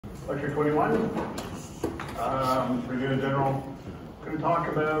Lecture 21, review in general. Going to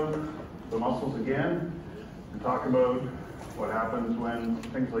talk about the muscles again, and talk about what happens when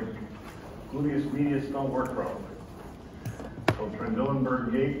things like gluteus medius don't work properly. So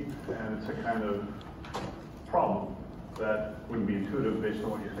Trendelenburg gait, and it's a kind of problem that wouldn't be intuitive based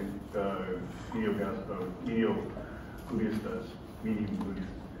on what you think medial gluteus does, medium gluteus.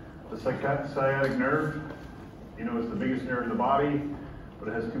 The sciatic nerve, you know, is the biggest nerve in the body, but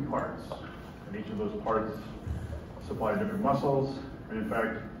it has two parts, and each of those parts supply different muscles, and in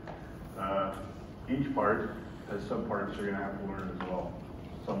fact, each part has subparts you're going to have to learn as well.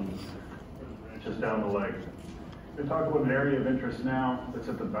 Some just down the leg. We're going to talk about an area of interest now that's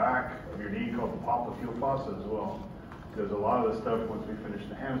at the back of your knee called the popliteal fossa as well. Because a lot of the stuff, once we finish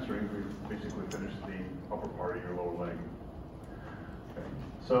the hamstrings, we basically finish the upper part of your lower leg. Okay.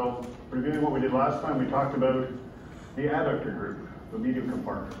 So, reviewing what we did last time, we talked about the adductor group, the medial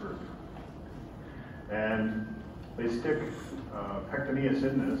compartment group. And they stick pectineus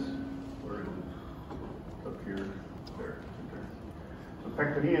in this. Where is it? It's up here, there. So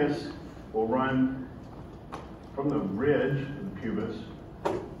pectineus will run from the ridge of the pubis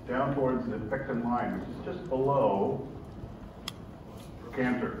down towards the pecten line, which is just below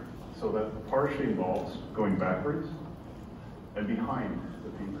canter. So that partially involves going backwards and behind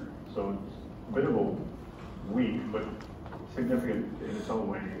the femur. So it's a bit of a weak, but significant in its own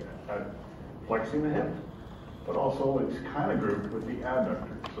way at flexing the hip, but also it's kind of grouped with the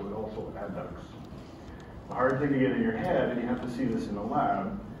adductor, so it also adducts. The hard thing to get in your head, and you have to see this in the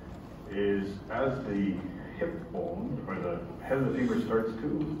lab, is as the hip bone, or the head of the femur starts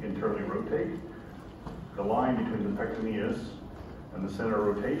to internally rotate, the line between the pectineus and the center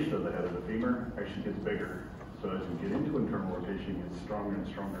of rotation of the head of the femur actually gets bigger. So as you get into internal rotation, it gets stronger and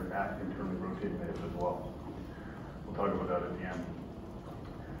stronger at internally rotating the hip as well. We'll talk about that at the end.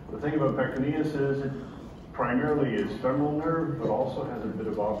 The thing about pectineus is it primarily is femoral nerve, but also has a bit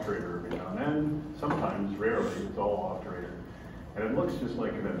of obturator every now and then. Sometimes, rarely, it's all obturator. And it looks just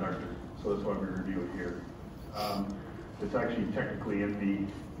like an adductor, so that's why we review it here. It's actually technically in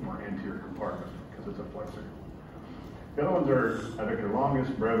the more anterior compartment because it's a flexor. The other ones are adductor longus,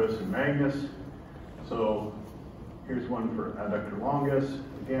 brevis, and magnus. So here's one for adductor longus.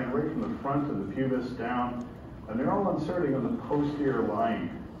 Again, right from the front of the pubis down, and they're all inserting on the posterior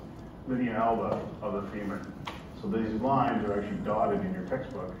line, linea alba of the femur. So these lines are actually dotted in your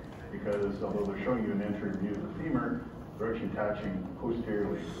textbook because although they're showing you an anterior view of the femur, they're actually attaching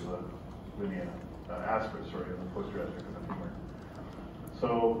posteriorly to the linea aspect, of the posterior aspect of the femur.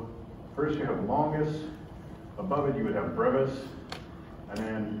 So first you have longus, above it you would have brevis, and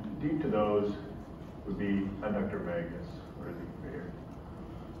then deep to those would be adductor magnus, where is it here?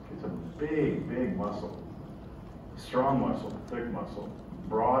 It's a big, big muscle, strong muscle, thick muscle,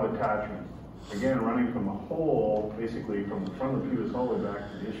 broad attachment. Again, running from the whole, basically from the front of the pubis all the way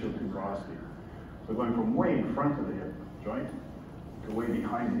back to the ischial tuberosity. So going from way in front of the hip joint to way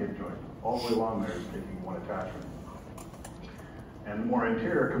behind the hip joint. All the way along there is taking one attachment. And the more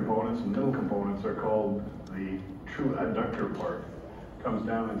anterior components and middle components are called the true adductor part. Comes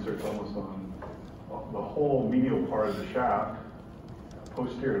down and inserts almost on the whole medial part of the shaft,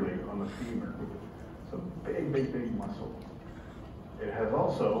 posteriorly on the femur. It's a big, big, big muscle. It has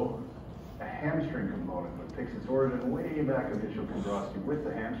also a hamstring component that takes its origin way back in the ischial tuberosity with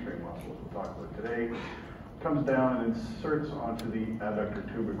the hamstring muscles we'll talk about today. Comes down and inserts onto the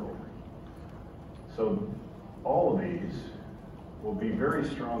adductor tubercle. So all of these will be very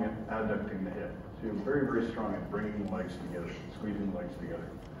strong at adducting the hip. So you're very, very strong at bringing the legs together, squeezing the legs together.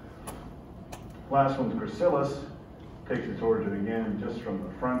 Last one's gracilis. Takes its origin again just from the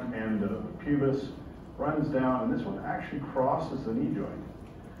front end of the pubis, runs down, and this one actually crosses the knee joint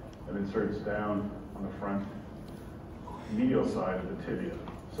and inserts down on the front medial side of the tibia.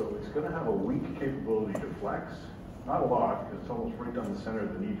 So it's going to have a weak capability to flex, not a lot, because it's almost right down the center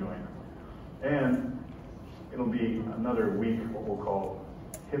of the knee joint. And it'll be another weak, what we'll call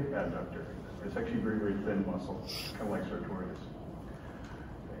hip adductor. It's actually a very, very thin muscle, kind of like sartorius.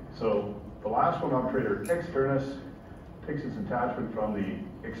 Okay. So the last one, obturator externus, takes its attachment from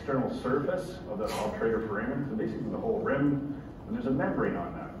the external surface of the obturator foramen, so basically the whole rim, and there's a membrane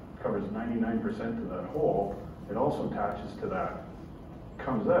on that. It covers 99% of that hole. It also attaches to that.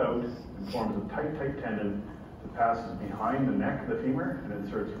 Comes out and forms a tight, tight tendon that passes behind the neck of the femur and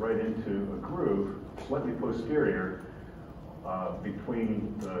inserts right into a groove, slightly posterior,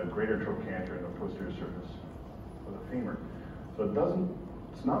 between the greater trochanter and the posterior surface of the femur. So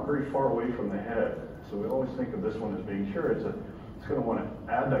it's not very far away from the head. So we always think of this one as being sure it's going to want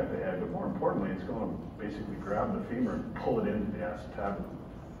to adduct the head, but more importantly, it's going to basically grab the femur and pull it into the acetabulum.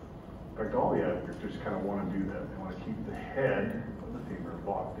 In fact, all the adductors kind of want to do that. They want to keep the head of the femur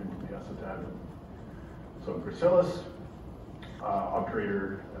locked into the acetabulum. So gracilis,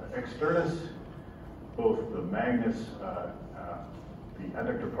 obturator externus, both the magnus, the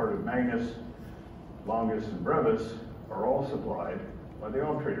adductor part of magnus, longus, and brevis are all supplied by the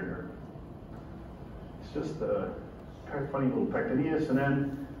obturator nerve. It's just a funny little pectineus, and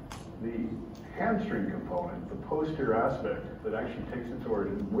then the hamstring component, the posterior aspect that actually takes its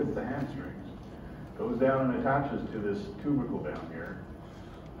origin with the hamstrings, goes down and attaches to this tubercle down here.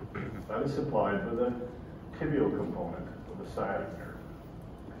 That is supplied by the tibial component of the sciatic nerve.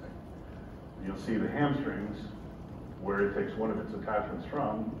 Okay. You'll see the hamstrings, where it takes one of its attachments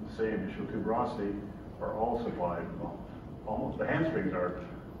from, say initial tuberosity, are all supplied, well, almost, the hamstrings are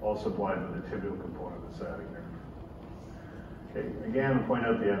all supplied by the tibial component of the sciatic nerve. Okay, again, I'll point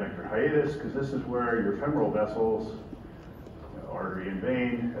out the adductor hiatus, because this is where your femoral vessels, artery and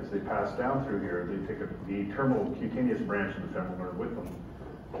vein, as they pass down through here, they take the terminal cutaneous branch of the femoral nerve with them.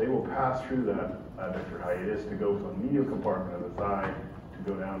 They will pass through that adductor hiatus to go from the medial compartment of the thigh to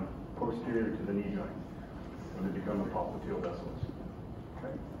go down posterior to the knee joint, when they become the popliteal vessels.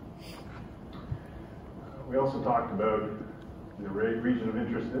 Okay. We also talked about the region of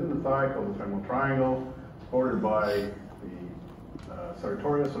interest in the thigh called the femoral triangle. It's bordered by the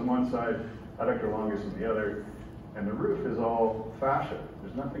sartorius on one side, adductor longus on the other, and the roof is all fascia.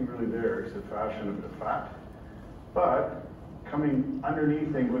 There's nothing really there except fascia and a bit of fat. But coming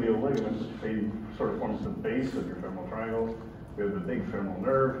underneath the gluteal ligaments, which sort of forms the base of your femoral triangle, we have the big femoral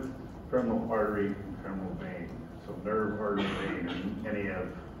nerve, femoral artery, femoral vein. So nerve, artery, vein, and NEF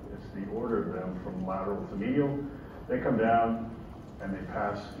is the order of them from lateral to medial. They come down and they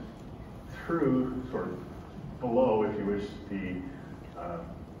pass through, sort of below, if you wish, the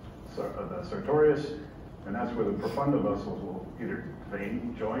sartorius, and that's where the profunda vessels will either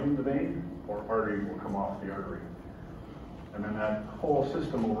vein join the vein or artery will come off the artery. And then that whole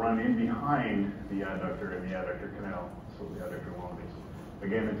system will run in behind the adductor and the adductor canal, so the adductor longus.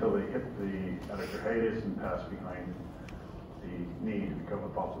 Again, until they hit the adductor hiatus and pass behind the knee to become the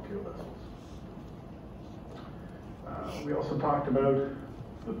popliteal vessels. We also talked about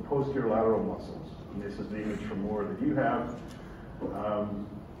the posterior lateral muscles. And this is the image from Moore that you have.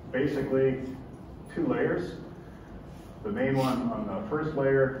 Basically, two layers. The main one on the first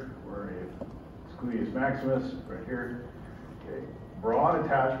layer, where it's gluteus maximus, right here. Okay. Broad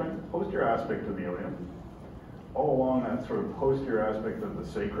attachment, posterior aspect of the ilium, all along that sort of posterior aspect of the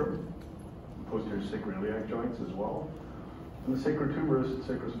sacrum, posterior sacroiliac joints as well, and the sacrotuberous,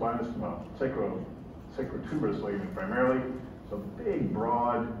 sacrospinous, well, sacrotuberous ligament primarily. So big,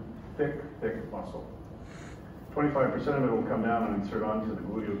 broad, thick muscle. 25% of it will come down and insert onto the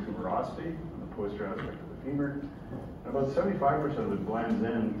gluteal tuberosity, the posterior aspect of the femur. And about 75% of it blends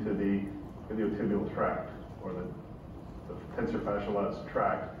into the iliotibial tract, or the tensor fasciolatus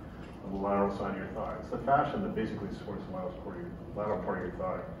tract of the lateral side of your thigh. It's the fascia that basically supports the lateral part of your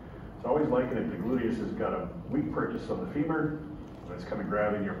thigh. So I always liken it, the gluteus has got a weak purchase on the femur, but it's kind of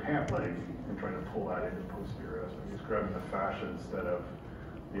grabbing your pant leg and trying to pull that into posterior aspect. It's grabbing the fascia instead of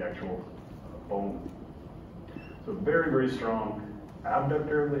the actual bone. So very, very strong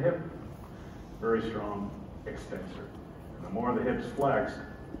abductor of the hip, very strong extensor. And the more the hip's flexed,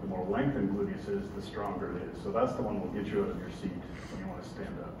 the more lengthened gluteus is, the stronger it is. So that's the one that will get you out of your seat when you want to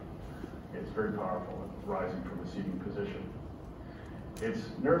stand up. It's very powerful at rising from a seating position. Its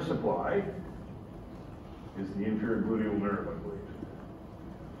nerve supply is the inferior gluteal nerve, I believe.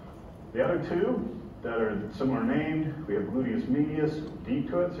 The other two that are similar named, we have gluteus medius, deep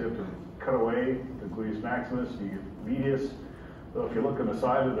to it, so you have to cut away the gluteus maximus, you get medius. So if you look on the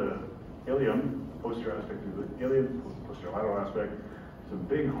side of the ilium, posterior aspect of the ilium, posterior lateral aspect, it's a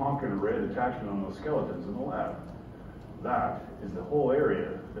big honking red attachment on those skeletons in the lab. That is the whole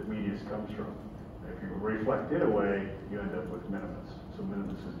area that medius comes from. If you reflect it away, you end up with minimus. So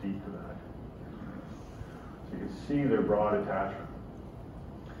minimus is deep to that. So you can see their broad attachment.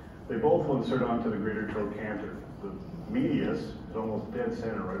 They both will insert onto the greater trochanter. The medius is almost dead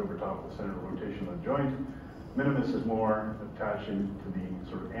center, right over top of the center of rotation of the joint. Minimus is more attaching to the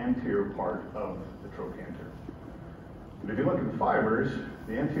sort of anterior part of the trochanter. But if you look at the fibers,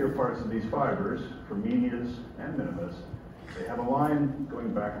 the anterior parts of these fibers, for medius and minimus, they have a line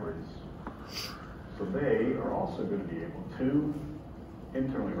going backwards. So they are also going to be able to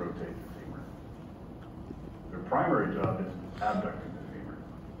internally rotate the femur. Their primary job is abducting the femur.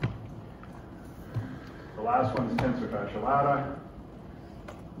 The last one is tensor fasciolata.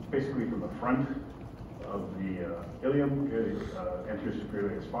 Basically from the front of the ilium, anterior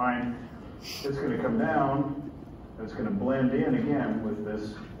superior spine. It's going to come down, and it's going to blend in again with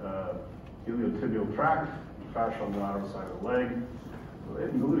this iliotibial tract, fascia on the lateral side of the leg. So the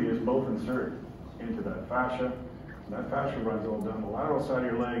hip and gluteus both insert into that fascia. And that fascia runs all down the lateral side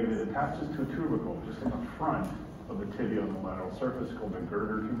of your leg, and it attaches to a tubercle just in the front of the tibia on the lateral surface called the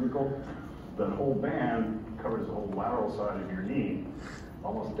girder tubercle. That whole band covers the whole lateral side of your knee,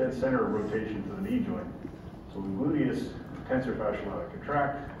 almost dead center of rotation to the knee joint. So the gluteus tensor fascia lata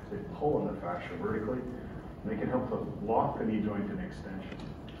contract, they pull on the fascia vertically, and they can help to lock the knee joint in extension.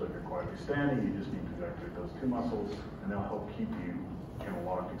 So if you're quietly standing, you just need to activate those two muscles, and they'll help keep you in a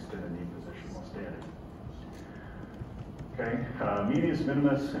locked, extended knee position while standing. Okay, medius,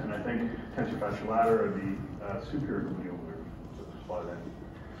 minimus, and I think tensor fascia lata are the superior gluteal spot in.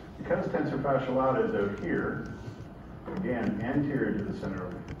 Because tensor fascia lata is out here, again, anterior to the center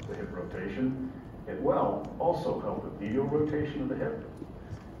of the hip rotation, it will also help with medial rotation of the hip.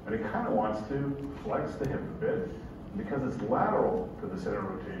 And it kind of wants to flex the hip a bit. Because it's lateral to the center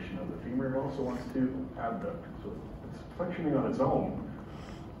rotation of the femur, it also wants to abduct. So it's functioning on its own.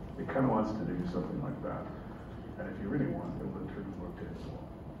 It kind of wants to do something like that. And if you really want, it will turn rotate as well.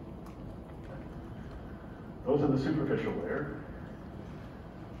 Okay. Those are the superficial layer.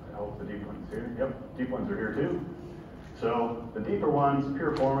 I hope the deep ones here. Yep, deep ones are here too. So the deeper ones,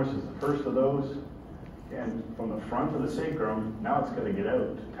 piriformis is the first of those. And from the front of the sacrum, now it's going to get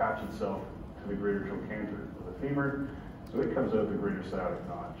out to attach itself to the greater trochanter of the femur. So it comes out the greater sciatic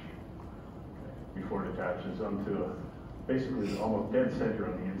notch before it attaches onto basically almost dead center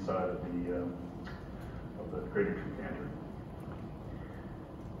on the inside of the greater trochanter.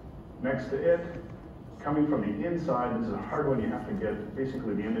 Next to it, coming from the inside, this is a hard one you have to get.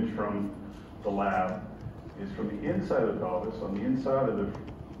 Basically the image from the lab is from the inside of the pelvis, on the inside of the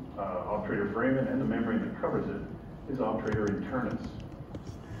obturator foramen and the membrane that covers it is obturator internus.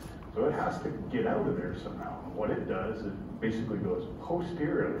 So it has to get out of there somehow. What it does, it basically goes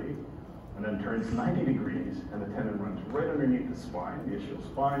posteriorly and then turns 90 degrees, and the tendon runs right underneath the spine, the ischial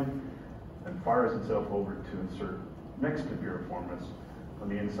spine, and fires itself over to insert next to piriformis on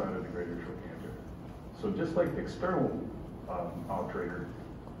the inside of the greater trochanter. So just like the external obturator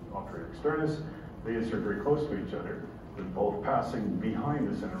externus, they insert very close to each other. They're both passing behind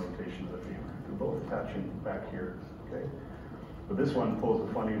the center rotation of the femur. They're both attaching back here, okay? But this one pulls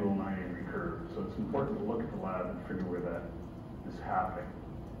a funny little 90-degree curve, so it's important to look at the lab and figure where that is happening.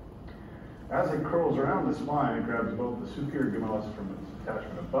 As it curls around the spine, it grabs both the superior gemellus from its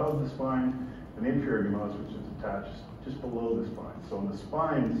attachment above the spine and the inferior gemellus, which is attached just below the spine. So on the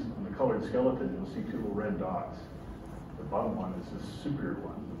spines, on the colored skeleton, you'll see two little red dots. The bottom one is the superior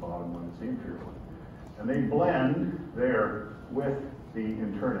one, the bottom one is the inferior one. And they blend there with the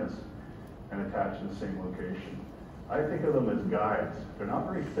internus and attach in the same location. I think of them as guides. They're not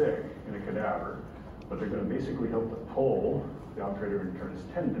very thick in a cadaver, but they're going to basically help to pull the obturator internus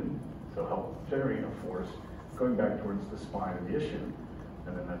tendon, so help generating a force going back towards the spine of the issue,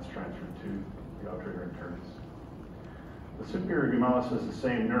 and then that's transferred to the obturator internus. The superior gemellus is the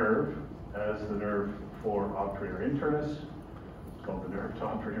same nerve as the nerve for obturator internus. It's called the nerve to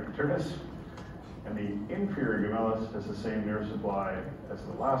obturator internus. And the inferior gemellus has the same nerve supply as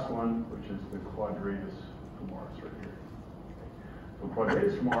the last one, which is the quadratus femoris right here. So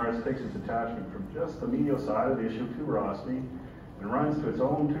quadratus femoris takes its attachment from just the medial side of the ischial tuberosity and runs to its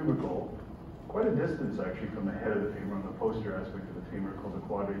own tubercle, quite a distance actually from the head of the femur on the posterior aspect of the femur, called the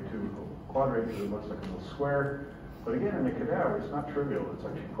quadrate tubercle. Quadrate because it looks like a little square, but again in a cadaver it's not trivial. It's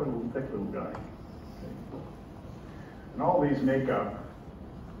actually quite a little thick little guy. Okay. And all these make up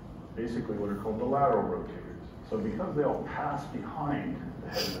basically what are called the lateral rotators. So because they all pass behind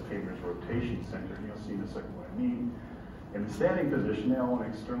the head of the femur's rotation center, and you'll see in a second what I mean, in the standing position, they all want to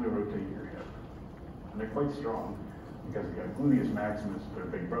externally rotate your hip. And they're quite strong because you've got gluteus maximus,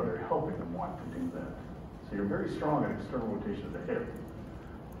 their big brother, helping them want to do that. So you're very strong in external rotation of the hip.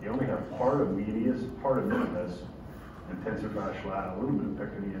 You only have part of medius, part of minimus, and tensor fascia lata, a little bit of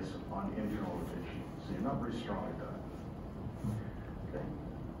peculius on internal rotation. So you're not very strong at that. Okay.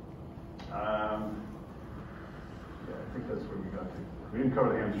 Yeah, I think that's where we got to. We didn't cover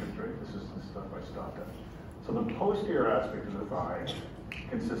the hamstrings, right? This is the stuff I stopped at. So the posterior aspect of the thigh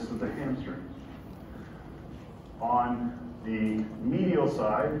consists of the hamstrings. On the medial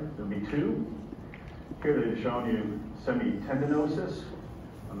side, there'll be two. Here they've shown you semitendinosus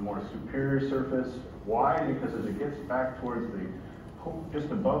on the more superior surface. Why? Because as it gets back towards the,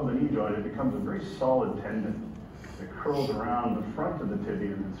 just above the knee joint, it becomes a very solid tendon that curls around the front of the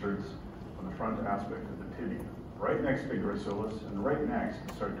tibia and inserts on the front aspect of the tibia, right next to gracilis and right next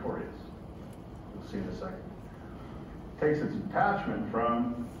to sartorius. You'll see in a second. It takes its attachment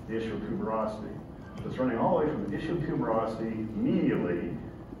from the ischial tuberosity. So it's running all the way from the ischial tuberosity medially,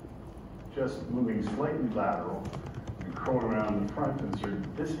 just moving slightly lateral and curl around the front and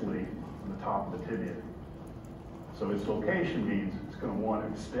insert distally on the top of the tibia. So its location means it's going to want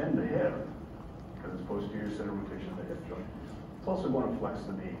to extend the hip because it's posterior center rotation of the hip joint. It's also going to flex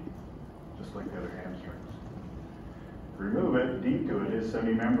the knee, just like the other hamstrings. To remove it, deep to it, is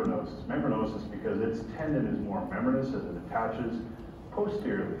semimembranosus. Membranosus because its tendon is more membranous as it attaches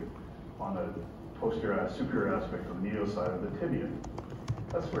posteriorly on the posterior superior aspect of the medial side of the tibia.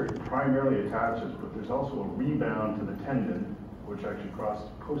 That's where it primarily attaches, but there's also a rebound to the tendon, which actually crosses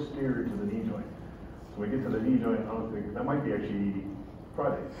posterior to the knee joint. So we get to the knee joint, I don't think, that might be actually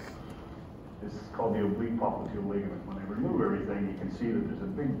Friday. It's called the oblique popliteal ligament. When they remove everything, you can see that there's a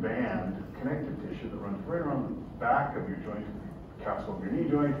big band of connective tissue that runs right around the back of your joint, the capsule of your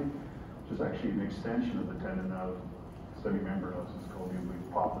knee joint, which is actually an extension of the tendon of semimembranosus. It's called the oblique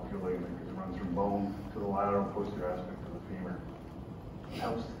popliteal ligament because it runs from bone to the lateral posterior aspect of the femur. It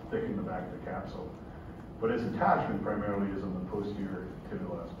helps thicken the back of the capsule. But its attachment primarily is on the posterior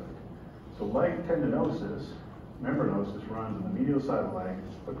tibial aspect. So leg tendinosis, membranosus runs on the medial side of the leg,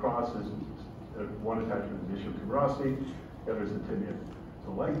 across is one attachment is ischial tuberosity, the other is the tibia.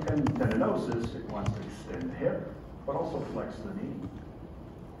 So leg tendinosis, it wants to extend the hip, but also flex the knee.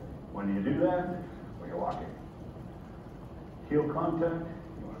 When you do that, when you're walking, heel contact,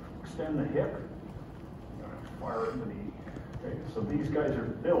 you want to extend the hip, you want to fire the knee. Okay? So these guys are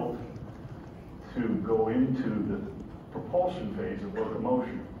built to go into the propulsion phase of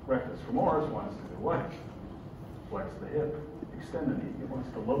locomotion. Rectus femoris wants to do what? Flex the hip, extend the knee. It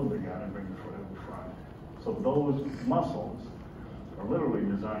wants to load the gun and bring the foot in front. So those muscles are literally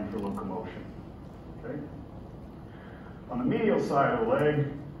designed for locomotion. Okay? On the medial side of the leg,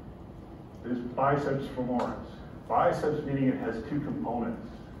 there's biceps femoris. Biceps meaning it has two components.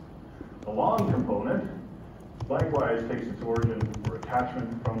 The long component likewise takes its origin or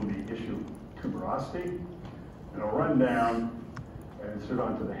attachment from the ischial tuberosity, and it'll run down and insert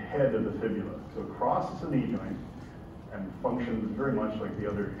onto the head of the fibula. So it crosses the knee joint and functions very much like the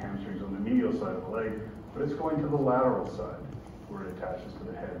other hamstrings on the medial side of the leg, but it's going to the lateral side where it attaches to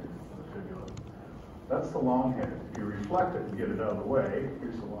the head of the fibula. That's the long head. If you reflect it and get it out of the way,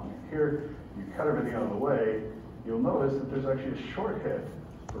 here's the long head here, you cut everything out of the way, you'll notice that there's actually a short head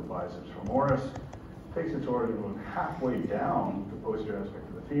for biceps femoris. It takes its origin going halfway down the posterior aspect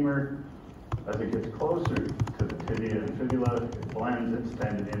of the femur. As it gets closer to the tibia and fibula, it blends its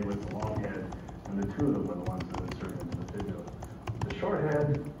tendon in with the long head, and the two of them are the ones that insert into the fibula. The short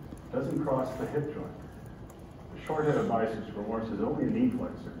head doesn't cross the hip joint. The short head of biceps femoris is only a knee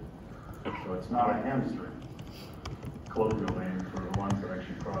flexor, so it's not a hamstring. Colloquial name for the ones that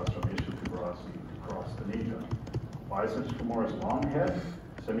actually cross from ischial tuberosity across the knee joint. Biceps femoris long head,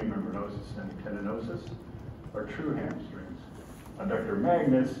 semimembranosus and tendinosus are true hamstrings. Adductor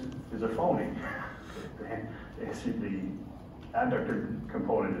magnus is a phony. The adductor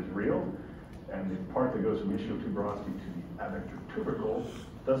component is real, and the part that goes from ischial tuberosity to the adductor tubercle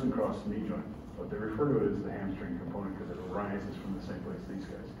doesn't cross the knee joint, but they refer to it as the hamstring component because it arises from the same place these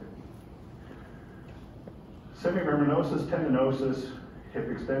guys do. Semimembranosus, tendinosus, hip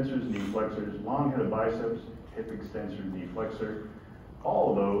extensors, knee flexors, long head of biceps, hip extensor, knee flexor,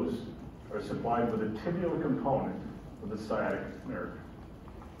 all of those are supplied with a tibial component of the sciatic nerve.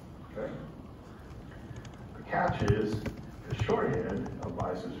 Okay? The catch is the short head of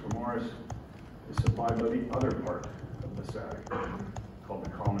biceps femoris is supplied by the other part of the sciatic nerve, called the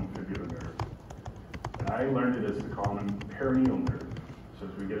common fibular nerve. And I learned it as the common perineal nerve. So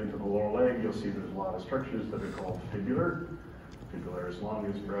as we get into the lower leg, you'll see there's a lot of structures that are called fibular. Fibularis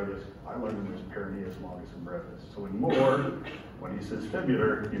longus, brevis. I learned them as perineus longus and brevis. So in Moore, when he says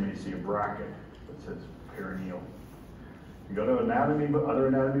fibular, you may see a bracket that says perineal. If you go to anatomy, other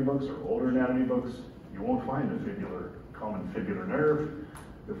anatomy books or older anatomy books, you won't find the common fibular nerve.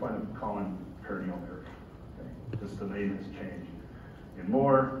 You'll find the common perineal nerve. Okay? Just the name has changed. In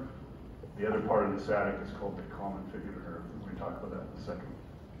Moore, the other part of the sciatic is called the common fibular nerve. We're going to talk about that in a second.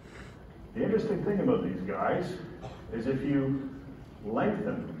 The interesting thing about these guys is if you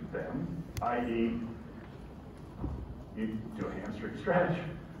lengthen them, i.e., you do a hamstring stretch,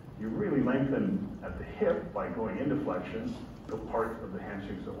 you really lengthen at the hip by going into flexion the part of the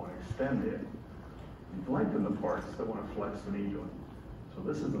hamstrings that want to extend in. You lengthen the parts that want to flex the knee joint. So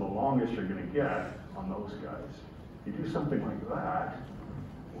this is the longest you're going to get on those guys. If you do something like that,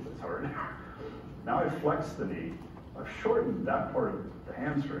 well, that's hard. Now I've flexed the knee. I've shortened that part of the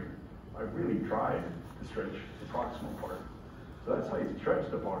hamstring. I've really tried to stretch the proximal part. So that's how you stretch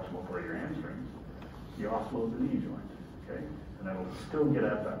the proximal part of your hamstrings. You offload the knee joint, okay? And that'll still get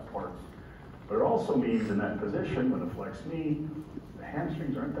at that part. But it also means in that position, with a flexed knee, the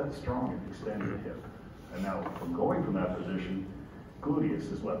hamstrings aren't that strong in extending the hip. And now, from going from that position,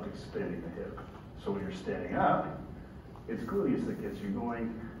 gluteus is left extending the hip. So when you're standing up, it's gluteus that gets you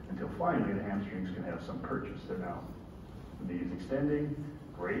going until finally the hamstrings can have some purchase. They're now, the knee is extending,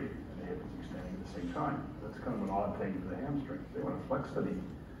 great, and the hip is extending at the same time. That's kind of an odd thing for the hamstrings. They want to flex the knee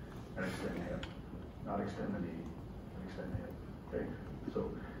and extend the hip, not extend the knee and extend the hip. Okay? So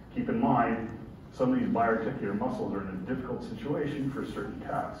keep in mind, some of these biarticular muscles are in a difficult situation for certain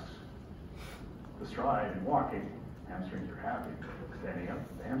tasks. The stride and walking, hamstrings are happy. Standing up,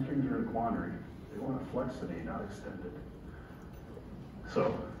 the hamstrings are in a quandary. They want to flex the knee, not extend it.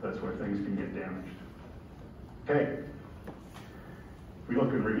 So that's where things can get damaged. Okay. If we look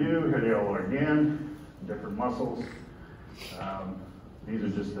in review, here they all are again, different muscles. These are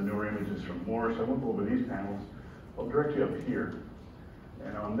just the newer images from Morris. I won't go over these panels. I'll direct you up here.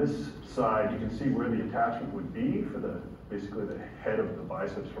 And on this side, you can see where the attachment would be for basically the head of the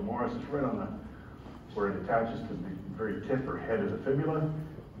biceps femoris. It's right on where it attaches to the very tip or head of the fibula.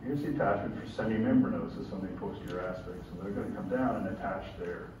 Here's the attachment for semimembranosus on the posterior aspect. So they're going to come down and attach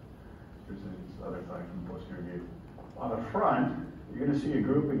there. Here's this other thing from the posterior view. On the front, you're going to see a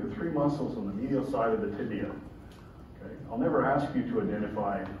grouping of 3 muscles on the medial side of the tibia. Okay? I'll never ask you to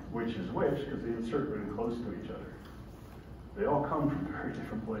identify which is which because they insert really close to each other. They all come from very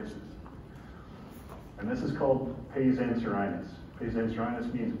different places. And this is called pes anserinus. Pes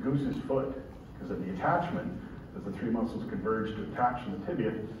anserinus means goose's foot, because of the attachment, as the 3 muscles converge to attach in the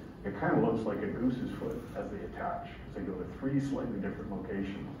tibia, it kind of looks like a goose's foot as they attach. They go to 3 slightly different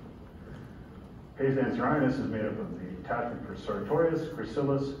locations. Pes anserinus is made up of the attachment for sartorius,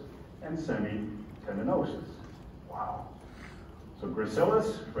 gracilis, and semitendinosus. Wow. So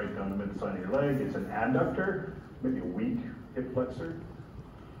gracilis, right down the midside of your leg, it's an adductor, maybe a weak hip flexor,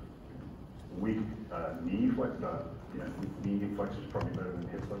 weak knee flexor. Knee flexor is probably better than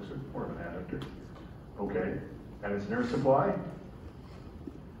hip flexor, more of an adductor. Okay, and its nerve supply,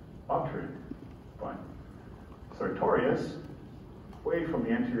 obtrude, fine. Sartorius, away from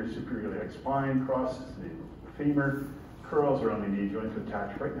the anterior superior iliac spine, crosses the femur, curls around the knee joint to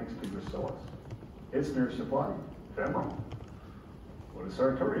attach right next to gracilis. Its nerve supply, femoral. What does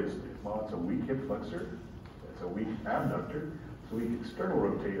sartorius do? Well, it's a weak hip flexor, it's a weak abductor, it's a weak external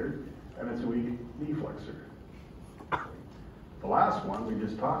rotator, and it's a weak knee flexor. The last one we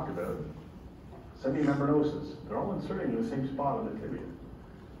just talked about, semimembranosus. They're all inserting in the same spot on the tibia.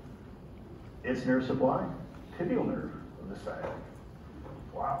 Its nerve supply, tibial nerve of the sciatic.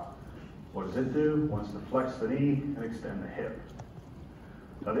 Wow. What does it do? It wants to flex the knee and extend the hip.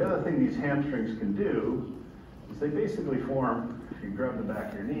 Now the other thing these hamstrings can do is they basically form, if you grab the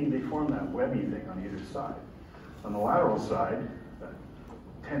back of your knee, they form that webby thing on either side. On the lateral side, that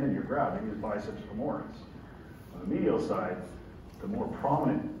tendon you're grabbing is biceps femoris. On the medial side, the more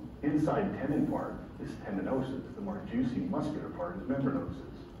prominent inside tendon part is tendinosus. The more juicy muscular part is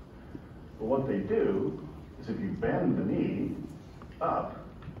membranosus. But what they do is if you bend the knee up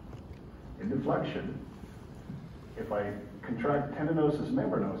into flexion, if I contract tendinosus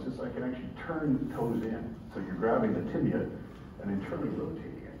membranosus, I can actually turn the toes in. So you're grabbing the tibia and internally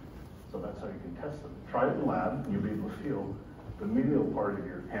rotating it. So that's how you can test them. Try it in the lab and you'll be able to feel the medial part of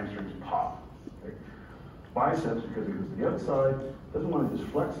your hamstrings pop. Okay? Biceps, because it goes to the outside, doesn't want to just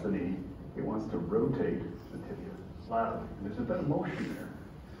flex the knee, it wants to rotate the tibia laterally. And there's a bit of motion there.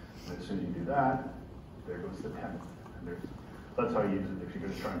 And as soon as you do that, there goes the tendon. And that's how you use it. If you're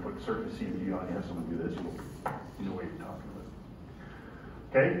going to try and put surface CMG on, you have someone do this, you know what you're talking about.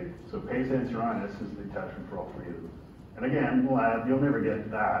 Okay, so pes anserinus is the attachment for all 3 of them. And again, in the lab, you'll never get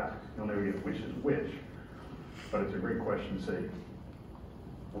that. You'll never get which is which. But it's a great question to say,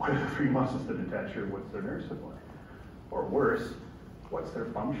 what are the 3 muscles that attach here? What's their nerve supply? Or worse, what's their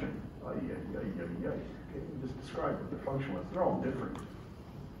function? Okay, just describe what their function was. They're all different.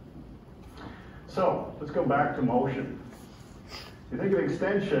 So, let's go back to motion. You think of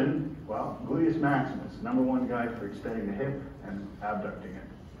extension, well, gluteus maximus, #1 guy for extending the hip and abducting it.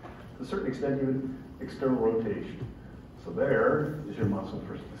 To a certain extent, even external rotation. So there is your muscle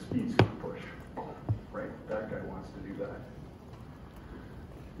for the speed scoop push. Right, that guy wants to do that.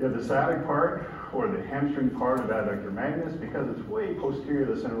 You have the sciatic part, or the hamstring part of adductor magnus, because it's way posterior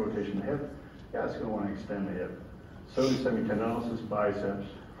to the center rotation of the hip. Yeah, it's going to want to extend the hip. So do semitendinosus, biceps,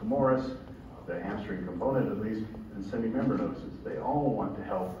 femoris, the hamstring component at least, and semimembranosus. They all want to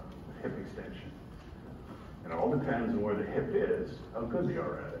help with hip extension. And it all depends on where the hip is, how good they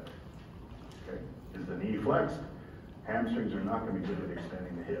are at it. Okay? Is the knee flexed? Hamstrings are not going to be good at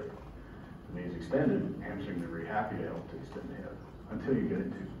extending the hip. The knee is extended, hamstrings are very happy to help to extend the hip until you get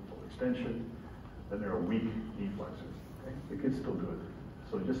into full extension. then they're a weak knee flexor. Okay? They could still do it.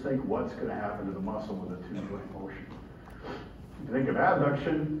 So just think what's going to happen to the muscle with a two-joint motion. If you think of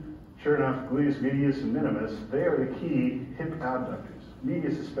abduction, sure enough, gluteus medius and minimus, they are the key hip abductors.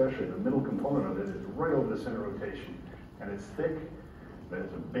 Medius especially, the middle component of it is right over the center rotation. And it's thick, but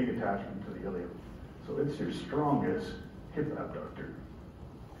it's a big attachment to the ilium. So it's your strongest hip abductor.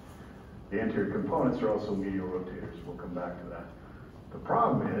 The anterior components are also medial rotators. We'll come back to that. The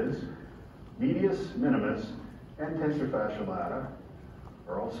problem is, medius, minimus, and tensor fasciae lata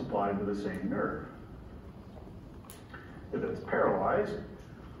are all supplied with the same nerve. If it's paralyzed,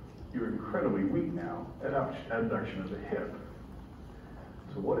 you're incredibly weak now at abduction of the hip.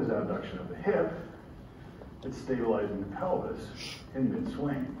 So what is abduction of the hip? It's stabilizing the pelvis in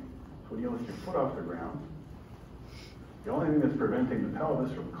mid-swing. So when you lift your foot off the ground, the only thing that's preventing the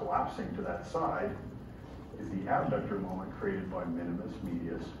pelvis from collapsing to that side is the abductor moment created by minimus,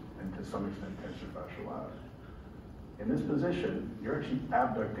 medius, and to some extent tensor fasciae lata. In this position, you're actually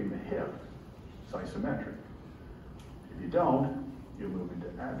abducting the hip. It's isometric. If you don't, you move into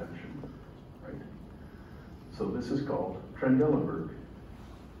adduction, right? So this is called Trendelenburg.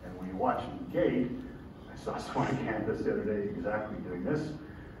 And when you watch it gait, I saw someone on campus the other day exactly doing this.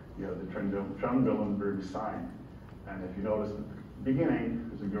 You have the Trendelenburg sign. And if you notice at the beginning,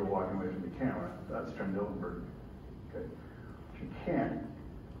 there's a girl walking away from the camera. That's Trendelenburg. Okay? She can't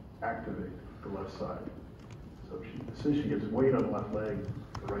activate the left side. So as soon as she gets weight on the left leg,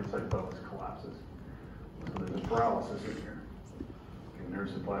 the right side pelvis collapses. So there's a paralysis in here. Okay, nerve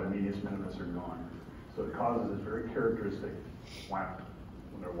supply to medius minimus are gone. So it causes this very characteristic whap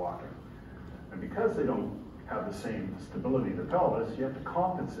when they're walking. And because they don't have the same stability in the pelvis, you have to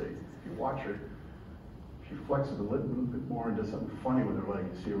compensate. If you watch her, she flexes a little bit more and does something funny with her leg.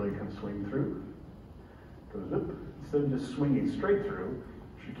 You see her leg come swinging through. Goes up. Instead of just swinging straight through,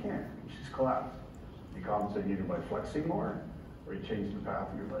 she can't. She's collapsed. You compensate either by flexing more, or you change the path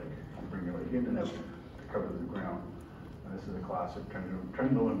of your leg. You bring your leg in and out to cover the ground. And this is a classic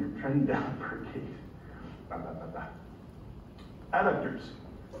Trendelenburg gait. Adductors.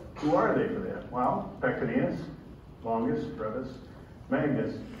 Who are they for the hip? Well, pectineus, longus, brevis,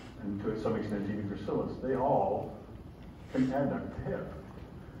 magnus, and to some extent even gracilis, they all can adduct the hip.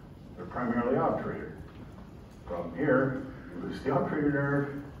 They're primarily obturator. Problem here, you lose the obturator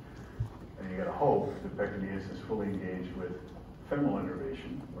nerve, and you gotta hope the pectineus is fully engaged with femoral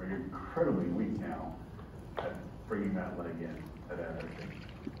innervation, where you're incredibly weak now at bringing that leg in at adduction.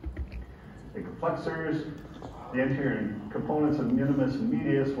 Think of flexors, the anterior components of minimus and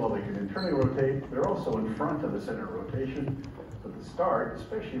medius, while they can internally rotate, they're also in front of the center of rotation. So at the start,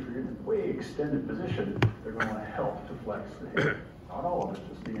 especially if you're in a way extended position, they're going to want to help to flex the hip. Not all of it,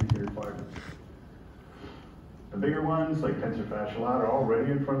 just the anterior fibers. The bigger ones, like tensor fasciae lata, are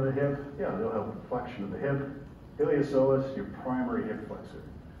already in front of the hip. Yeah, they'll help the flexion of the hip. Iliopsoas, your primary hip flexor.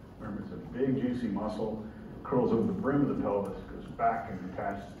 Remember, it's a big, juicy muscle, curls over the brim of the pelvis, goes back and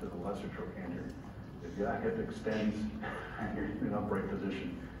attaches to the lesser trochanter. If that hip extends and you're in an upright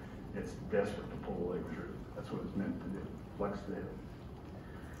position, it's desperate to pull the leg through. That's what it's meant to do, flex the hip.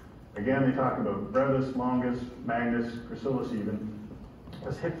 Again, they talk about brevis, longus, magnus, gracilis even,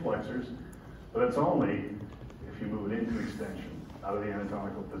 as hip flexors, but it's only if you move it into extension, out of the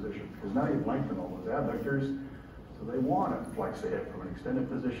anatomical position, because now you've lengthened all those adductors, so they want to flex the hip from an extended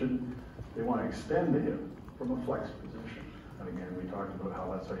position. They want to extend the hip from a flexed position. And again, we talked about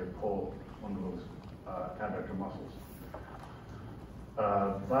how that's how you pull one of those adductor muscles.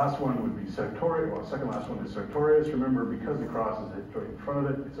 Last one would be sartorius. Well, second last one is sartorius. Remember, because the cross is the hip joint in front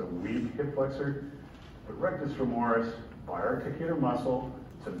of it, it's a weak hip flexor. But rectus femoris, biarticular muscle,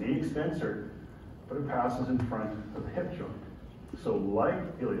 it's a knee extensor, but it passes in front of the hip joint. So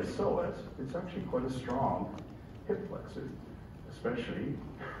like iliopsoas, it's actually quite a strong hip flexor, especially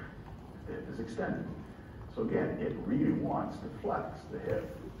if the hip is extended. So again, it really wants to flex the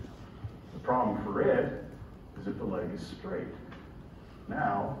hip. The problem for it is if the leg is straight.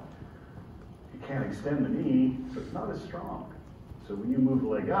 Now, you can't extend the knee, so it's not as strong. So when you move the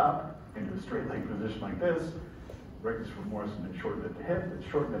leg up into a straight leg position like this, rectus femoris has been shortened at the hip, it's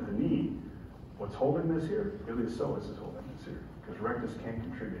shortened at the knee. What's holding this here? Iliopsoas is holding this here, because rectus can't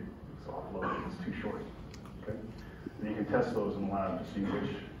contribute. It's offloaded, it's too short. Okay? And you can test those in the lab to see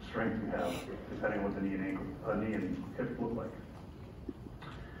which strength you have, depending on what the knee and hip look like.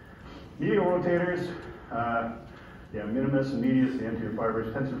 Medial rotators, minimus and medius, the anterior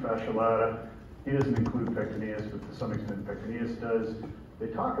fibers, tensor fasciae lata. He doesn't include pectineus, but to some extent pectineus does. They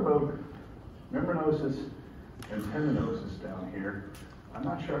talk about membranosus and tendinosus down here. I'm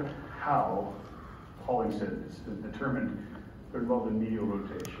not sure how Pauling said it's determined they're involved in medial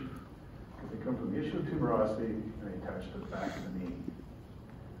rotation. because they come from the ischial tuberosity and they attach to the back of the knee.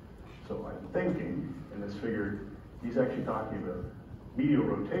 So I'm thinking in this figure, he's actually talking about medial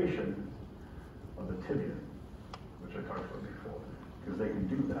rotation of the tibia, which I talked about before, because they can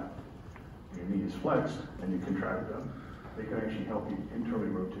do that. Your knee is flexed and you contract them. They can actually help you internally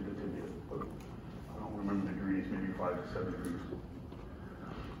rotate the tibia. I don't remember the degrees, maybe 5 to 7 degrees.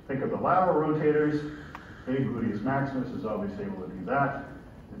 Think of the lateral rotators. Big gluteus maximus is obviously able to do that.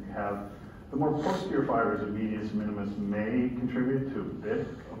 And you have the more posterior fibers of medius minimus may contribute to a bit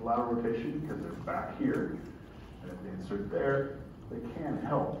of lateral rotation because they're back here. And if they insert there, they can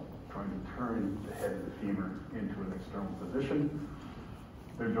help trying to turn the head of the femur into an external position.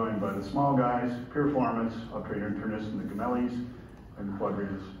 They're joined by the small guys, piriformis, obturator internus, and the gemelles, and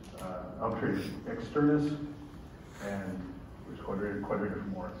quadratus, obturator externus, and quadrator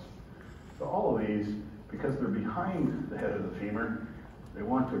femoris. So all of these, because they're behind the head of the femur, they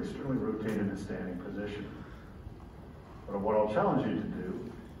want to externally rotate in a standing position. But what I'll challenge you to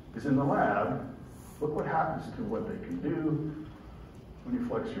do is in the lab, look what happens to what they can do when you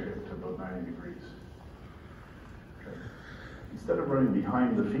flex your hip to about 90 degrees. Okay. Instead of running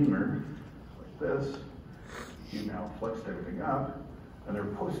behind the femur like this, you now flexed everything up, and they're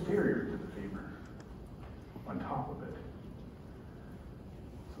posterior to the femur, on top of it.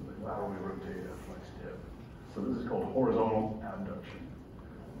 So they laterally rotate a flexed hip. So this is called horizontal abduction.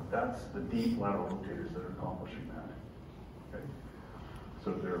 That's the deep lateral rotators that are accomplishing that. Okay?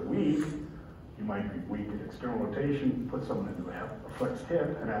 So if they're weak, you might be weak at external rotation, put someone into a flexed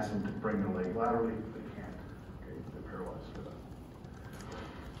hip and ask them to bring their leg laterally. They can't. Okay? They're paralyzed for that.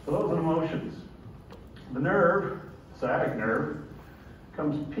 So those are the motions. The nerve, sciatic nerve,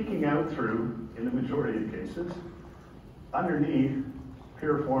 comes peeking out through, in the majority of cases, underneath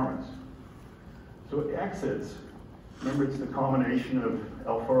piriformis. So it exits. Remember, it's the combination of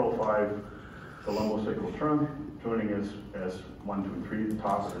L4, L5, the lumbosacral trunk, joining as 1, 2, and 3, the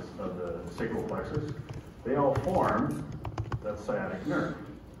top of the sacral plexus. They all form that sciatic nerve.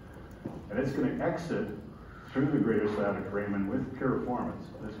 And it's going to exit through the greater sciatic foramen with piriformis.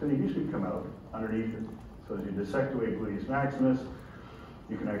 And it's going to usually come out underneath it. So as you dissect away gluteus maximus,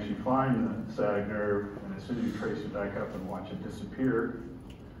 you can actually find the sciatic nerve, and as soon as you trace it back up and watch it disappear,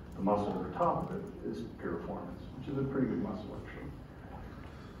 the muscle over top of it is piriformis, which is a pretty good muscle actually.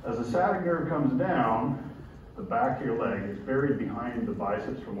 As the sciatic nerve comes down, the back of your leg is buried behind the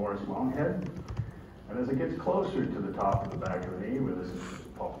biceps femoris long head, and as it gets closer to the top of the back of the knee, where this is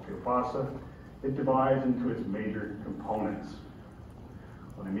popliteal fossa, it divides into its major components.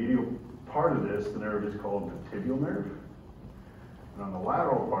 On the medial part of this, the nerve is called the tibial nerve, and on the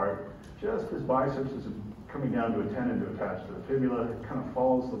lateral part, just as biceps is coming down to a tendon to attach to the fibula, it kind of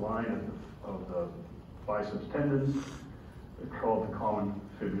follows the line of the biceps tendons. It's called the common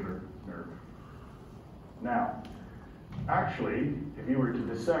fibular nerve. Now, actually, if you were to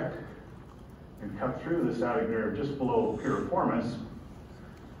dissect and cut through the sciatic nerve just below piriformis,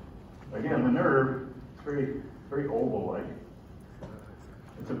 again, the nerve is very, very oval-like.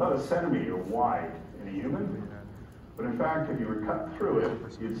 It's about 1 centimeter wide in a human, but in fact, if you were cut through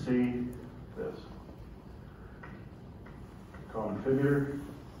it, you'd see this. Common fibular,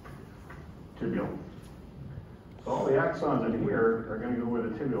 tibial. So all the axons in here are going to go where the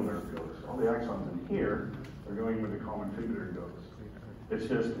tibial nerve goes. All the axons in here are going where the common fibular goes. It's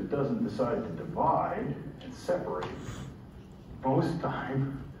just, it doesn't decide to divide and separate most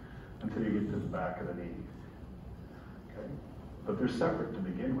time until you get to the back of the knee. Okay? But they're separate to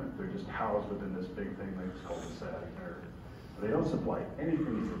begin with. They're just housed within this big thing that's called the sciatic nerve. They don't supply anything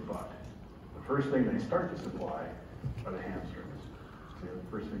to your butt. The first thing they start to supply are the hamstrings. So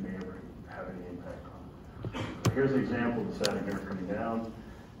the first thing they ever have any impact on. So here's an example of the sciatic nerve coming down.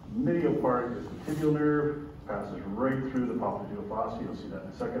 Medial part is the tibial nerve, passes right through the popliteal fossa. You'll see that in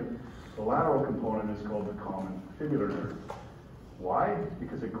a second. The lateral component is called the common fibular nerve. Why?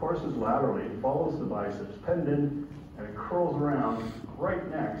 Because it courses laterally, it follows the biceps tendon, and it curls around right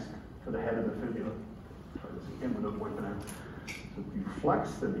next to the head of the fibula. Try this again without wiping out. So if you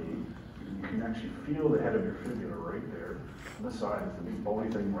flex the knee, you can actually feel the head of your fibula right there. On the side is the big bony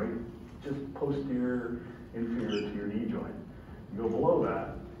thing right just posterior, inferior to your knee joint. You go below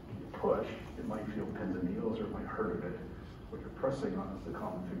that, you push, it might feel pins and needles or it might hurt a bit. What you're pressing on is the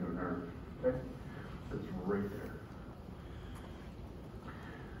common fibular nerve. Okay? It's right there.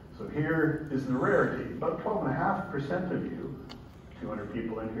 So here is the rarity. About 12.5% of you, 200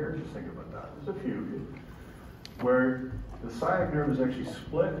 people in here, just think about that. There's a few of you, where the sciatic nerve is actually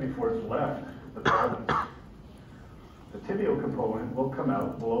split before it's left the pelvis. The tibial component will come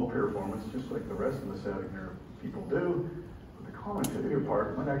out below piriformis, just like the rest of the sciatic nerve people do. But the common tibial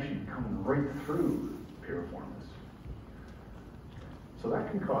part might actually come right through piriformis. So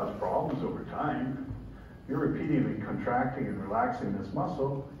that can cause problems over time. You're repeatedly contracting and relaxing this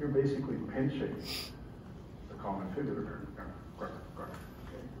muscle, you're basically pinching the common fibular.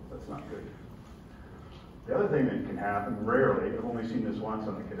 Okay, that's not good. The other thing that can happen, rarely, I've only seen this once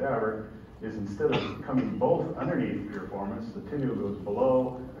on a cadaver, is instead of coming both underneath piriformis, the tibial goes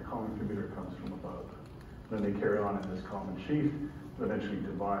below, and the common fibular comes from above. Then they carry on in this common sheath, and eventually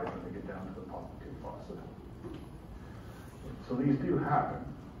divide when they get down to the popliteal fossa. So these do happen,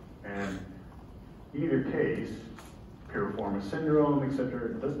 and either case, piriformis syndrome,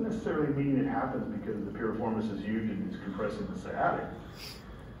 etc., doesn't necessarily mean it happens because the piriformis is huge and is compressing the sciatic.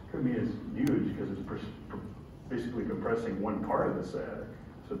 It could be as huge because it's basically compressing one part of the sciatic.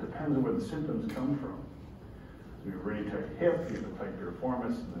 So it depends on where the symptoms come from. You have a really tight hip, you have a tight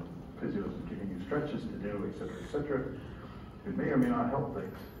piriformis, and the physio is giving you stretches to do, etc., etc. It may or may not help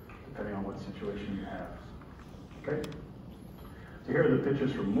things, depending on what situation you have. Okay? So here are the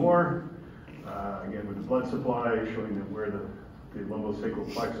pictures from Moore. Again, with the blood supply, showing that where the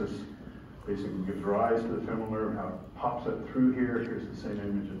lumbosacral plexus basically gives rise to the femoral nerve, how it pops up through here. Here's the same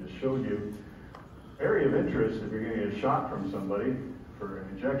image I just showed you. Area of interest, if you're going to get a shot from somebody for an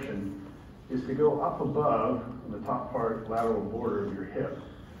injection, is to go up above on the top part, lateral border of your hip.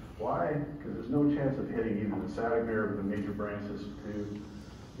 Why? Because there's no chance of hitting either the sciatic nerve or the major branches to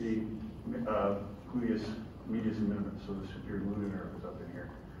the gluteus medius and minimus, so the superior gluteal nerve is up in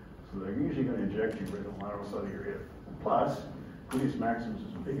here. So they're usually going to inject you right on the lateral side of your hip. Plus, gluteus maximus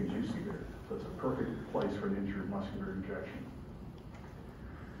is big and juicy there, so it's a perfect place for an intramuscular injection.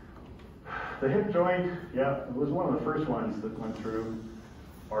 The hip joint, yeah, it was one of the first ones that went through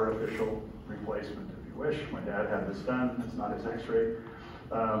artificial replacement, if you wish. My dad had this done. It's not his x-ray.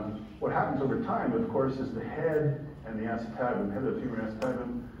 What happens over time, of course, is the head and the acetabulum, head of the femur and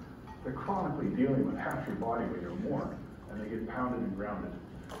acetabulum, they're chronically dealing with half your body weight or more, and they get pounded and grounded.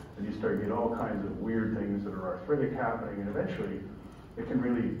 And you start getting all kinds of weird things that are arthritic happening, and eventually it can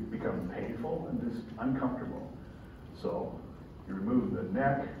really become painful and just uncomfortable. So you remove the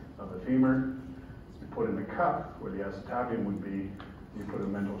neck of the femur, you put in the cup where the acetabulum would be, you put a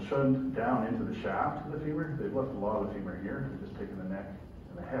mental shunt down into the shaft of the femur. They've left a lot of the femur here, they've just taken the neck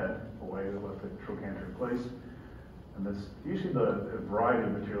and the head away, they left the trochanter in place. And that's usually the variety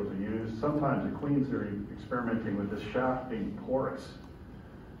of materials are used. Sometimes the queens are experimenting with this shaft being porous.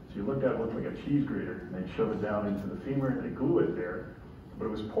 So you looked at it, looked like a cheese grater, and they shove it down into the femur, and they glue it there. But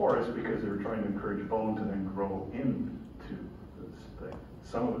it was porous because they were trying to encourage bone to then grow into this thing.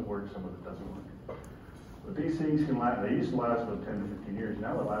 Some of it works, some of it doesn't work. But these things can last, they used to last about 10 to 15 years,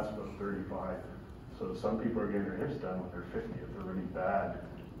 now they last about 35. So some people are getting their hips done when they're 50 if they're really bad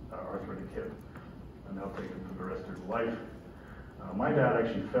arthritic hip. And they'll take them for the rest of their life. My dad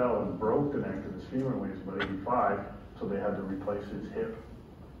actually fell and broke the neck of his femur when he was about 85, so they had to replace his hip.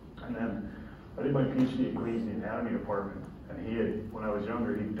 And then I did my PhD at Queens in the anatomy department, and he had, when I was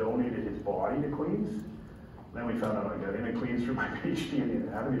younger, he donated his body to Queens. And then we found out I got into Queens for my PhD in the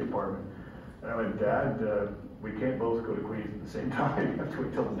anatomy department. And I went, Dad, we can't both go to Queens at the same time. You have to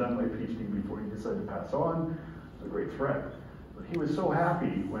wait till I'm done my PhD before you decide to pass on. It's a great threat. But he was so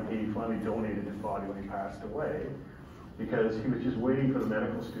happy when he finally donated his body when he passed away, because he was just waiting for the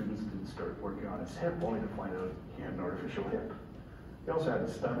medical students to start working on his hip, only to find out he had an artificial hip. He also had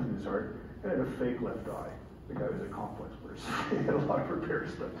a stunt in his heart and had a fake left eye. The guy was a complex person. He had a lot of repair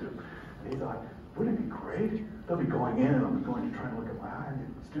stuff too. And he thought, wouldn't it be great? They'll be going in and I'm going to try and look at my eye,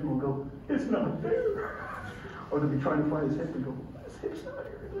 and the student will go, it's not there. Or they'll be trying to find his hip and go, his hip's not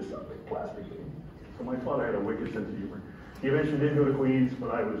here, there's something plastic in it. So my father had a wicked sense of humor. He eventually did go to Queens, but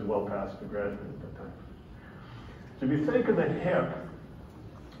I was well past the graduate at that time. So if you think of the hip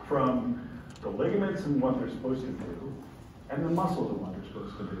from the ligaments and what they're supposed to do, and the muscles and what they're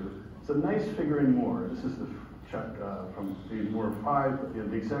supposed to do, it's a nice figure in Moore. This is the from the Moore 5,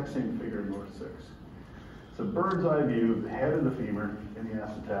 the exact same figure in Moore 6. It's a bird's eye view of the head of the femur and the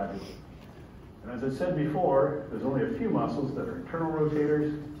acetabulum. And as I said before, there's only a few muscles that are internal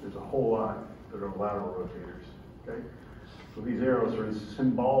rotators. There's a whole lot that are lateral rotators. Okay? So these arrows sort of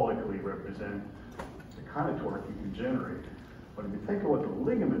symbolically represent the kind of torque you can generate. But if you think of what the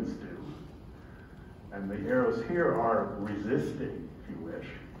ligaments do, and the arrows here are resisting, if you wish,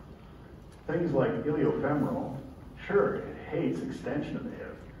 things like iliofemoral, sure, it hates extension of the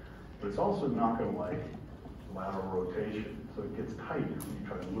hip, but it's also not going to like lateral rotation. So it gets tight when you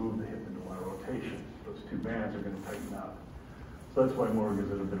try to move the hip into lateral rotation. Those two bands are going to tighten up. So that's why Moore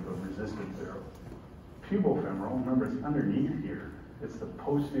gives it a bit of a resistance arrow. Pubofemoral, remember it's underneath here. It's the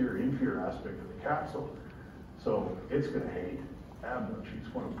posterior inferior aspect of the capsule. So it's going to hate abduction. You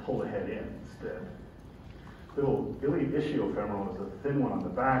just want to pull the head in instead. Little ilioischiofemoral is a thin one on the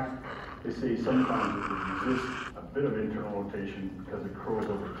back. They say sometimes it will resist a bit of internal rotation because it curls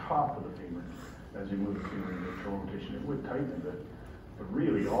over top of the femur. As you move the femur into internal rotation, it would tighten a bit. But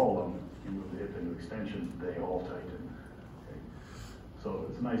really, all of them, you move the hip into extension, they all tighten. Okay? So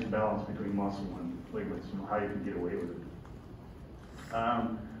it's a nice balance between muscle and ligaments and how you can get away with it.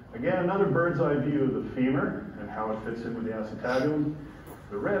 Again, another bird's eye view of the femur and how it fits in with the acetabulum.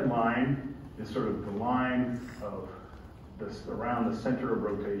 The red line is sort of the line of this around the center of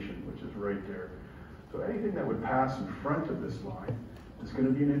rotation, which is right there. So anything that would pass in front of this line is going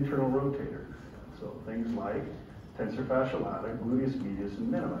to be an internal rotator. So things like tensor fasciae lata, gluteus medius,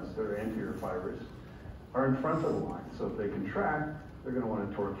 and minimus, they're anterior fibers, are in front of the line. So if they contract, they're going to want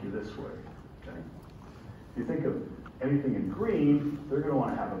to torque you this way. Okay? If you think of anything in green, they're going to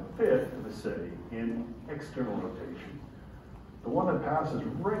want to have a bit of a say in external rotation. The one that passes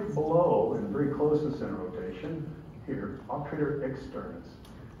right below and very close to center rotation, here, obturator externus.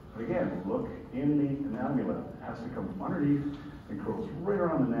 And again, look in the anatomy lab. It has to come from underneath and curls right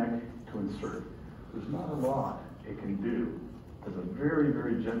around the neck to insert. There's not a lot it can do. There's a very,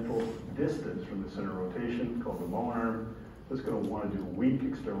 very gentle distance from the center rotation called the molar. It's going to want to do weak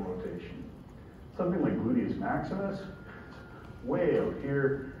external rotation. Something like gluteus maximus, way out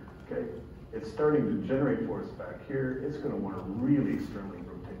here, okay, it's starting to generate force back here. It's going to want to really externally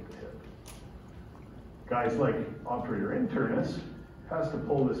rotate the hip. Guys like obturator internus has to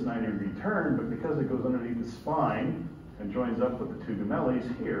pull this 90-degree turn, but because it goes underneath the spine and joins up with the two gemellis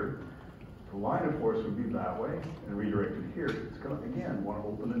here, the line of force would be that way and redirected here. It's going to, again, want to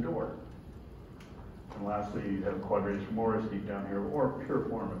open the door. And lastly, you have quadratus femoris deep down here, or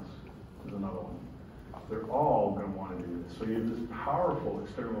piriformis is another one. They're all going to want to do this. So you have this powerful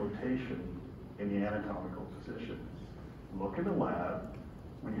external rotation in the anatomical position. Look in the lab,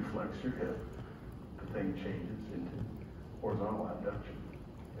 when you flex your hip, the thing changes into horizontal abduction.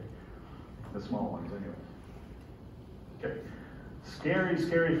 Okay. The small ones anyway. Okay. Scary,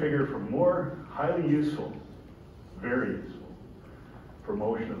 scary figure for more, highly useful, very useful for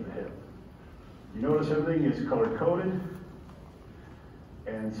motion of the hip. You notice everything is color-coded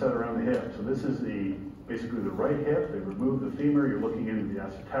and set around the hip. So this is basically the right hip. They remove the femur. You're looking into the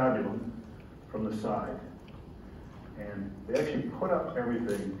acetabulum from the side. And they actually put up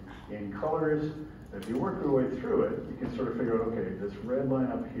everything in colors. If you work your way through it, you can sort of figure out, okay, this red line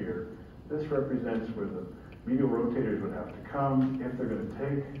up here, this represents where the medial rotators would have to come if they're going to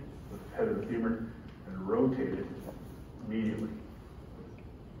take the head of the femur and rotate it medially.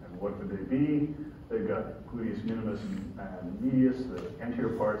 And what would they be? They've got gluteus minimus and medius, the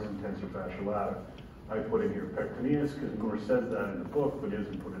anterior parts, and tensor fasciae lata. I put in here pectineus because Moore says that in the book, but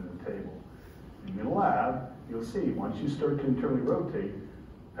isn't put in the table. In the lab, you'll see once you start to internally rotate,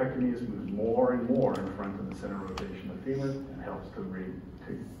 pectineus moves more and more in front of the center rotation of the femur and helps to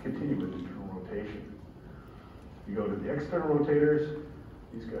continue with internal rotation. You go to the external rotators,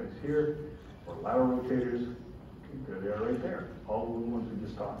 these guys here, or lateral rotators, there they are right there. All the little ones we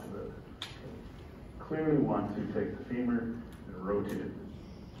just talked about. Clearly want to take the femur and rotate it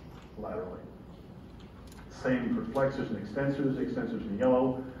laterally. Same for flexors and extensors. Extensors in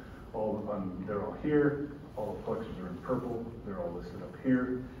yellow, they're all here. All the flexors are in purple. They're all listed up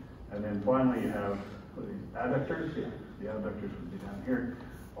here. And then finally you have these adductors. Yeah, the adductors would be down here.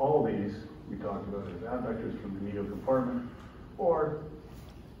 All of these we talked about as adductors from the medial compartment, or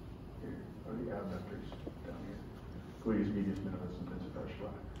here are the adductors down here. Gluteus medius minimus and tensor fasciae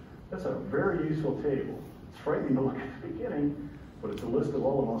lata. That's a very useful table. It's frightening to look at the beginning, but it's a list of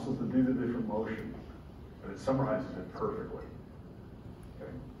all the muscles that do the different motion. But it summarizes it perfectly.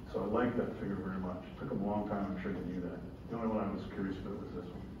 Okay? So I like that figure very much. It took them a long time, I'm sure, to do that. The only one I was curious about was this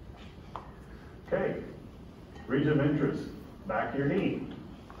one. Okay, region of interest, back of your knee,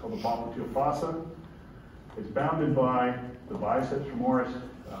 called the popliteal fossa. It's bounded by the biceps femoris,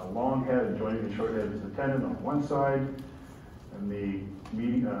 long head, and joining the short head is the tendon on one side, and the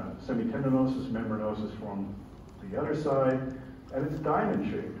semitendinosus, membranosus from the other side, and it's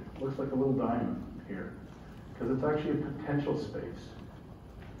diamond shaped. Looks like a little diamond here, because it's actually a potential space.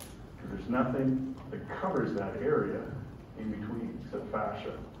 There's nothing that covers that area in between except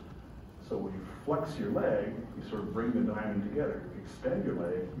fascia. So when you flex your leg, you sort of bring the diamond together. If you extend your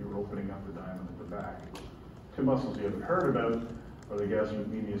leg, you're opening up the diamond at the back. Two muscles you haven't heard about are the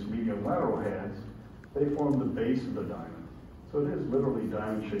gastrocnemius medial and lateral heads. They form the base of the diamond. So it is literally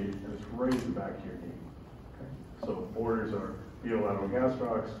diamond shaped, and it's right at the back of your knee. Okay? So borders are bilateral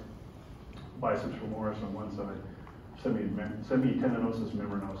gastrocs, biceps femoris on one side, semitendinosus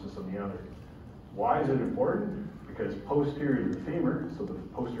membranosus on the other. Why is it important? Because posterior to the femur, so the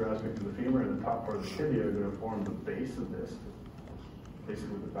posterior aspect of the femur and the top part of the tibia are going to form the base of this,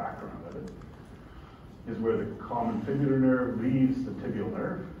 basically the background of it, is where the common fibular nerve leaves the tibial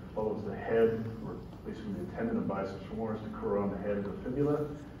nerve, follows the head, or basically the tendon of biceps femoris to curl around the head of the fibula.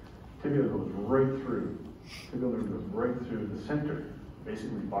 Tibia goes right through, tibial nerve goes right through the center,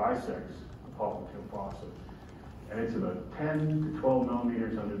 basically bisects the popliteal fossa. And it's about 10 to 12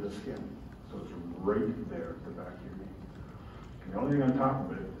 millimeters under the skin. So it's right there at the back of your knee. And the only thing on top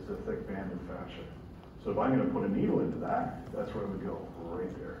of it is a thick band of fascia. So if I'm going to put a needle into that, that's where I would go,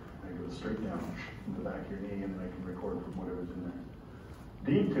 right there. I go straight down into the back of your knee, and then I can record from whatever's in there.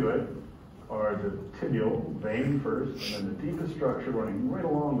 Deep to it are the tibial vein first, and then the deepest structure running right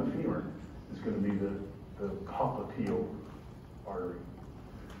along the femur is going to be the popliteal artery.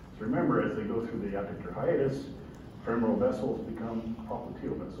 So remember, as they go through the adductor hiatus, femoral vessels become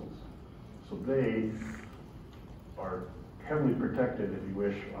popliteal vessels. So they are heavily protected, if you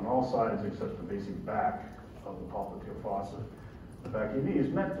wish, on all sides except the basic back of the popliteal fossa. The back of your knee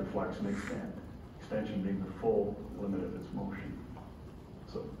is meant to flex and extend, extension being the full limit of its motion.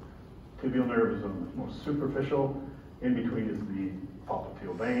 So tibial nerve is on the most superficial, in between is the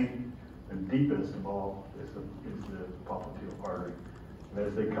popliteal vein, and deepest of all is the popliteal artery. And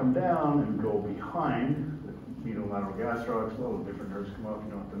as they come down and go behind the medial lateral gastrocs, well, different nerves come up,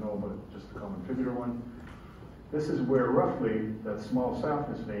 you don't have to know, but just the common fibular one. This is where roughly that small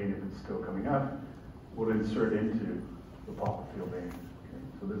saphenous vein, if it's still coming up, will insert into the popliteal vein. Okay?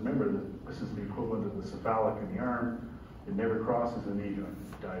 So remember that this is the equivalent of the cephalic in the arm. It never crosses the knee joint.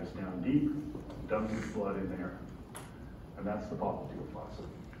 It dives down deep, dumps its blood in there. And that's the popliteal fossa.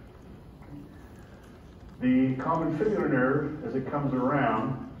 The common fibular nerve, as it comes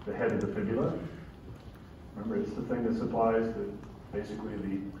around the head of the fibula, remember it's the thing that supplies basically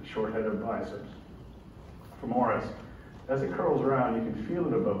the short head of biceps femoris. As it curls around, you can feel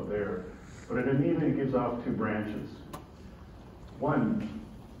it about there, but it immediately gives off two branches. One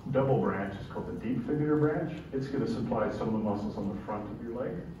double branch is called the deep fibular branch. It's going to supply some of the muscles on the front of your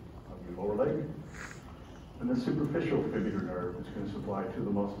leg, of your lower leg. And the superficial fibular nerve is going to supply two of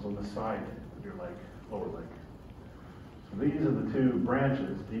the muscles on the side of your leg, lower leg. So these are the two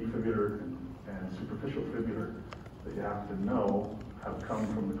branches, deep fibular and superficial fibular, that you have to know have come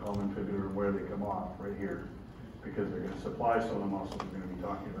from the common fibular and where they come off, right here. Because they're going to supply some of the muscles we're going to be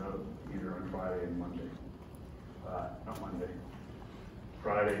talking about either on Friday and Monday. Not Monday.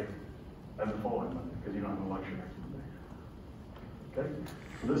 Friday and the following Monday, because you don't have a lecture next Monday. Okay?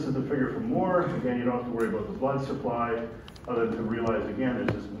 So this is the figure from Moore. Again, you don't have to worry about the blood supply, other than to realize, again,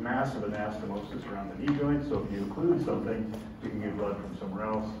 there's this massive anastomosis around the knee joint, so if you include something, you can get blood from somewhere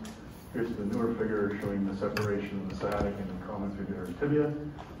else. Here's the newer figure showing the separation of the sciatic and the common fibular tibia.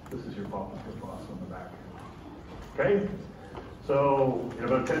 This is your popliteal fossa on the back. Okay? So, in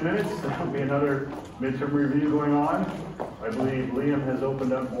about 10 minutes, there will be another midterm review going on. I believe Liam has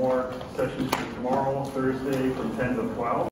opened up more sessions for tomorrow, Thursday, from 10 to 12.